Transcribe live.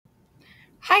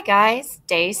Hi guys,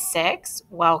 day 6.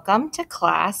 Welcome to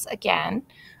class again.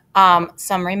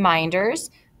 Some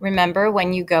reminders. Remember,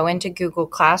 when you go into Google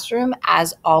Classroom,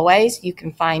 as always, you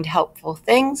can find helpful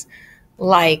things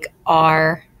like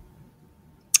our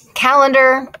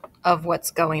calendar of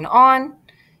what's going on.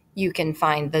 You can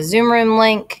find the Zoom room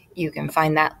link. You can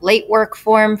find that late work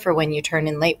form for when you turn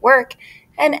in late work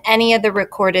and any of the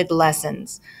recorded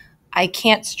lessons. I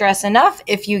can't stress enough,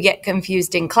 if you get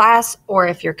confused in class or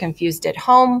if you're confused at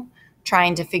home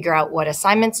trying to figure out what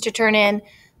assignments to turn in,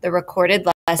 the recorded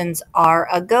lessons are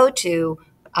a go-to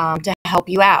to help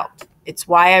you out. It's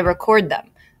why I record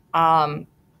them. And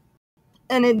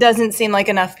it doesn't seem like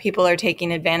enough people are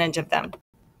taking advantage of them.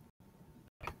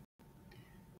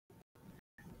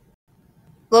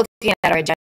 Looking at our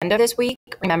agenda this week,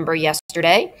 remember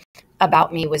yesterday,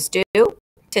 About Me was due.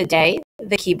 Today,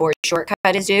 the keyboard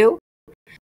shortcut is due.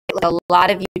 A lot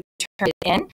of you turned it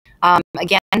in.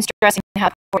 Again, stressing how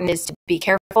important it is to be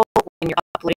careful when you're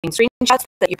uploading screenshots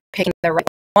that you're picking the right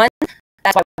one.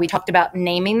 That's why we talked about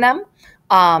naming them.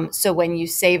 So when you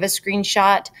save a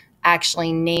screenshot,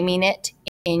 actually naming it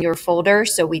in your folder.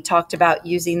 So we talked about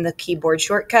using the keyboard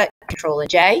shortcut, Control and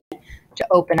J, to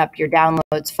open up your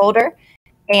downloads folder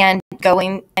and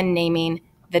going and naming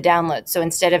the download. So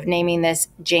instead of naming this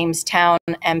Jamestown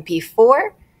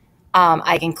MP4,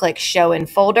 I can click Show in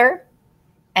Folder,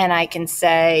 and I can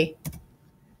say,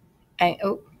 I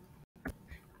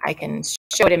can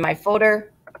show it in my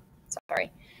folder. Sorry.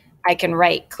 I can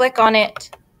right click on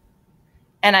it,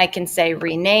 and I can say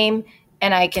Rename,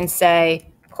 and I can say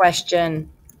Question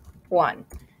 1,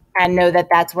 and know that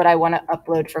that's what I want to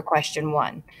upload for Question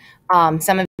 1.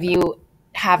 Some of you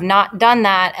have not done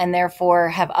that and therefore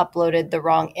have uploaded the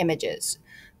wrong images.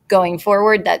 Going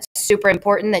forward, that's super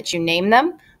important that you name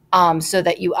them so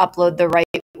that you upload the right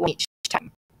one each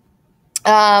time.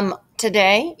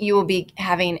 Today, you will be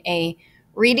having a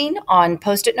reading on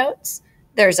Post-it notes.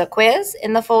 There's a quiz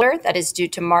in the folder that is due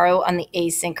tomorrow on the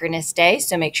asynchronous day,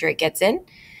 so make sure it gets in.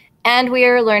 And we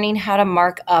are learning how to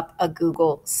mark up a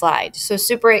Google slide. So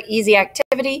super easy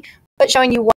activity, but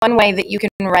showing you one way that you can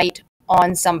write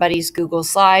on somebody's Google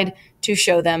slide to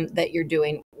show them that you're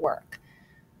doing work.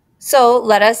 So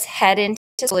let us head into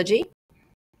Schoology,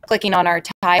 clicking on our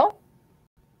tile,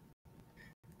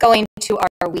 going to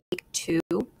our week 2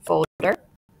 folder.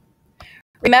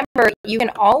 Remember, you can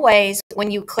always, when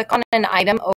you click on an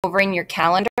item over in your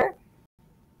calendar,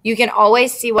 you can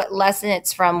always see what lesson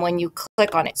it's from when you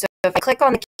click on it. So if I click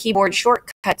on the keyboard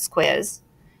shortcuts quiz,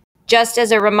 just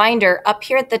as a reminder, up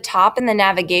here at the top in the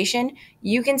navigation,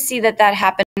 you can see that that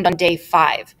happened on day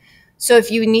 5. So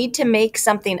if you need to make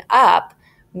something up,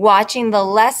 watching the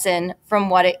lesson from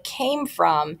what it came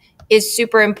from is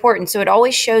super important. So it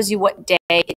always shows you what day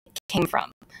it came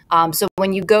from. So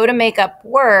when you go to make up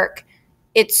work,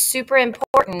 it's super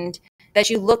important that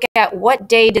you look at what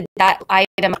day did that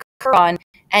item occur on,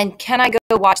 and can I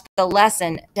go watch the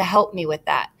lesson to help me with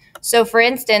that? So for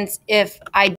instance, if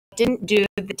I didn't do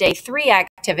the day 3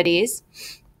 activities,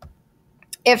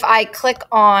 if I click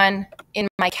on in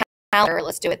my calendar,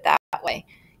 let's do it that way.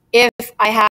 If I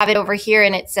have it over here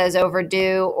and it says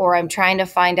overdue, or I'm trying to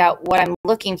find out what I'm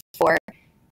looking for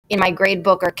in my grade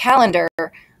book or calendar,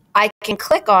 I can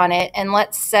click on it, and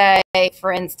let's say,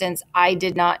 for instance, I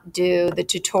did not do the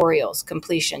tutorials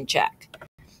completion check.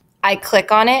 I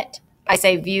click on it, I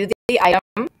say view the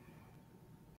item,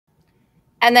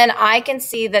 and then I can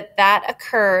see that that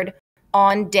occurred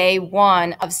on day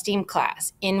 1 of STEAM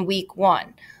class in week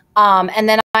 1. And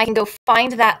then I can go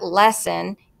find that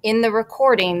lesson in the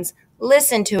recordings,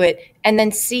 listen to it, and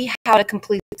then see how to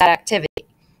complete that activity.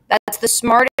 That's the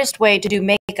smartest way to do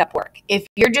makeup work. If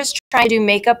you're just trying to do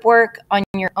makeup work on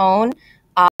your own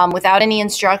without any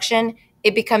instruction,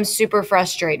 it becomes super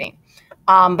frustrating.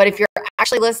 But if you're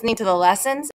actually listening to the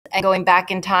lessons and going back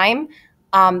in time,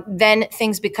 then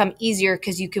things become easier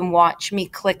because you can watch me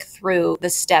click through the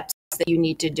steps that you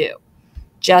need to do.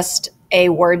 Just a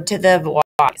word to the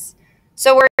wise.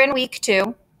 So we're in week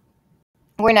 2.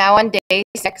 We're now on day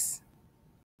 6.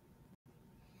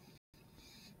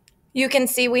 You can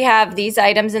see we have these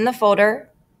items in the folder: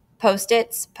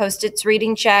 Post-its, Post-its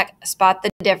reading check, spot the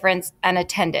difference, and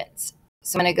attendance.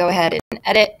 So I'm going to go ahead and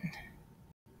edit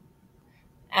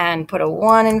and put a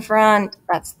 1 in front.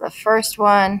 That's the first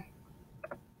one.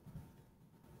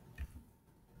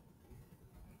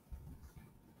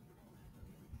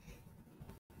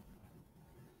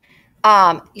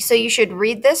 So you should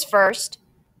read this first,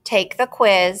 take the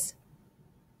quiz,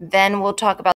 then we'll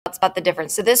talk about spot the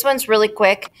difference. So this one's really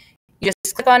quick. You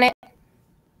just click on it.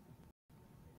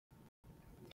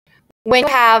 When you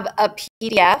have a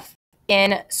PDF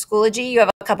in Schoology, you have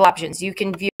a couple options. You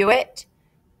can view it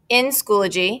in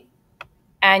Schoology,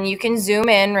 and you can zoom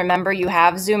in. Remember, you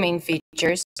have zooming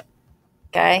features,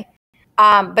 okay?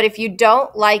 But if you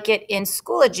don't like it in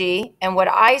Schoology, and what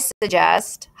I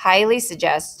suggest, highly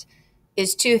suggest,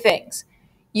 is two things.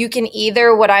 You can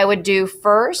either, what I would do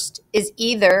first is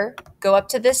either go up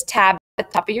to this tab at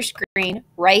the top of your screen,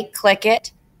 right-click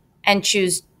it, and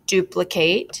choose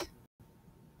Duplicate.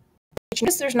 Which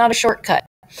means there's not a shortcut.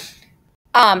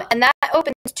 And that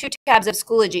opens two tabs of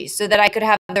Schoology so that I could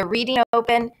have the reading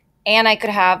open and I could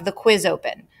have the quiz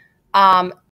open.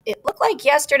 It looked like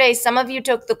yesterday some of you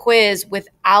took the quiz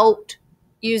without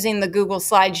using the Google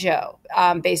slideshow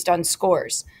based on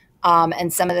scores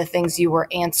and some of the things you were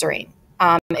answering.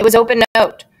 It was open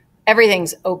note.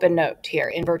 Everything's open note here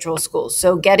in virtual schools.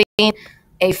 So getting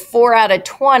a 4 out of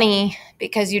 20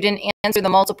 because you didn't answer the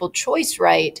multiple choice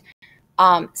right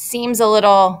seems a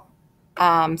little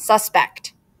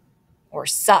suspect, or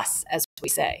sus, as we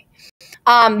say.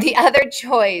 The other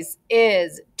choice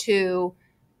is to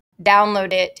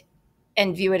download it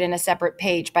and view it in a separate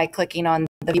page by clicking on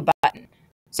the View button.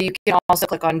 So you can also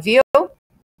click on View,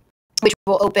 which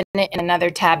will open it in another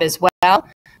tab as well.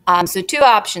 So two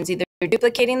options, either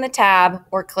duplicating the tab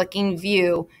or clicking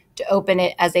View to open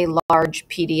it as a large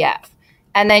PDF.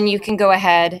 And then you can go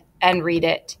ahead and read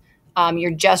it.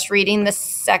 You're just reading the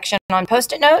section on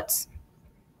Post-it notes,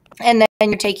 and then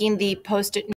you're taking the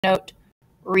Post-it note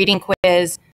reading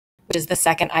quiz, which is the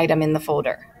second item in the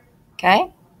folder,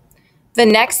 okay? The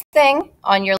next thing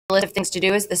on your list of things to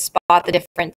do is the Spot the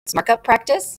Difference markup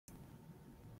practice.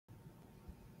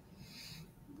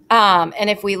 And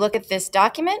if we look at this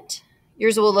document,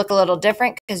 yours will look a little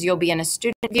different because you'll be in a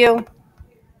student view,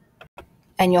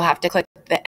 and you'll have to click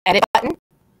the Edit button.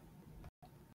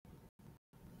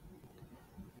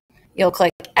 You'll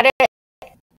click Edit,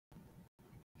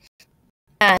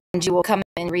 and you will come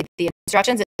and read the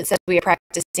instructions. It says we are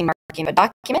practicing marking a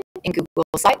document in Google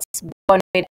Slides. One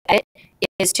way to edit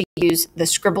is to use the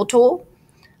scribble tool,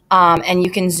 and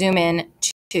you can zoom in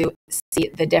to see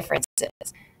the differences.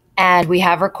 And we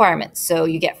have requirements. So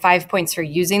you get 5 points for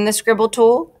using the scribble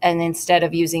tool, and instead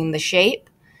of using the shape,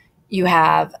 you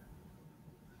have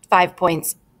 5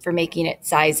 points for making it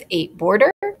size 8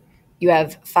 border. You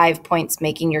have 5 points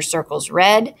making your circles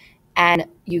red, and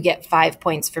you get 5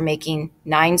 points for making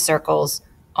 9 circles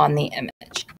on the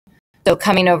image. So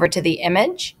coming over to the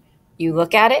image, you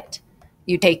look at it,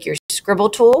 you take your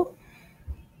scribble tool,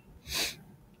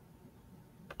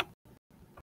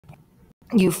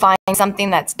 you find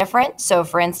something that's different. So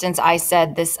for instance, I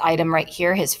said this item right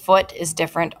here, his foot is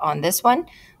different on this one.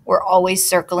 We're always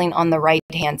circling on the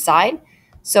right-hand side.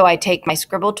 So I take my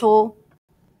scribble tool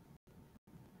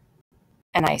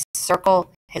and I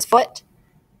circle his foot.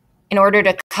 In order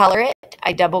to color it,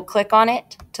 I double click on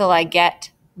it till I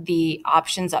get the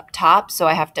options up top. So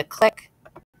I have to click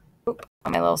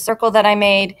on my little circle that I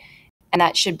made, and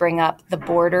that should bring up the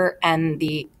border and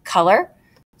the color.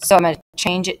 So I'm going to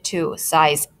change it to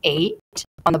size 8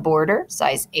 on the border,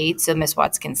 size 8, so Miss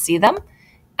Watts can see them.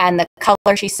 And the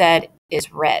color, she said,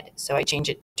 is red. So I change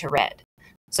it to red.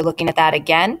 So looking at that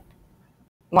again,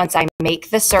 once I make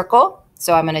the circle,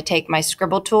 so I'm going to take my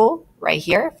scribble tool right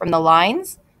here from the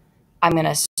lines. I'm going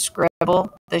to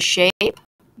scribble the shape,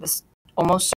 this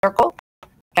almost circle,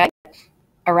 okay,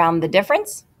 around the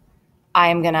difference.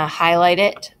 I'm going to highlight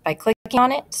it by clicking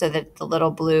on it so that the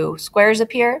little blue squares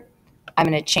appear. I'm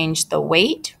going to change the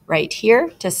weight right here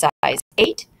to size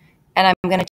 8, and I'm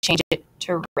going to change it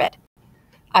to red.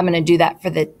 I'm going to do that for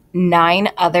the 9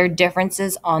 other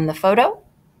differences on the photo,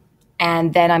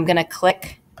 and then I'm going to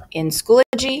click in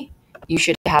Schoology. You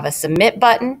should have a submit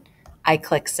button. I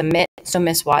click submit, so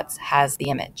Miss Watts has the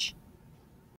image.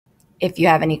 If you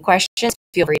have any questions,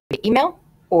 feel free to email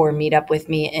or meet up with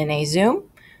me in a Zoom.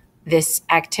 This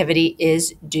activity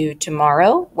is due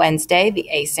tomorrow, Wednesday, the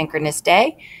asynchronous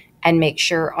day. And make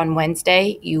sure on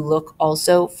Wednesday you look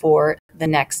also for the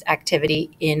next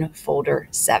activity in folder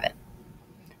 7.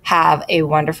 Have a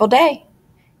wonderful day.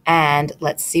 And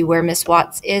let's see where Miss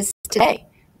Watts is today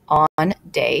on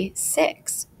day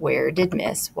 6. Where did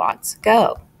Miss Watts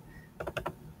go?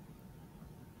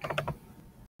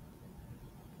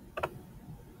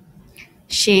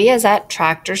 She is at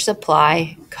Tractor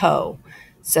Supply Co.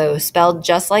 So spelled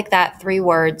just like that, 3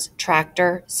 words,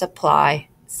 Tractor Supply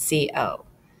Co.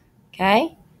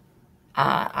 Okay?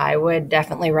 I would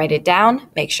definitely write it down,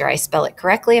 make sure I spell it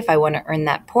correctly if I want to earn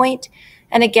that point.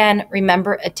 And again,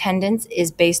 remember, attendance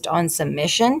is based on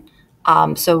submission.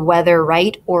 So whether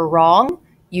right or wrong,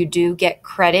 you do get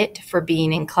credit for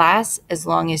being in class as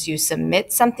long as you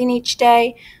submit something each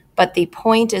day. but the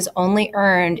point is only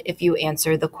earned if you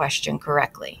answer the question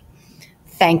correctly.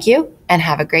 Thank you and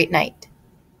have a great night.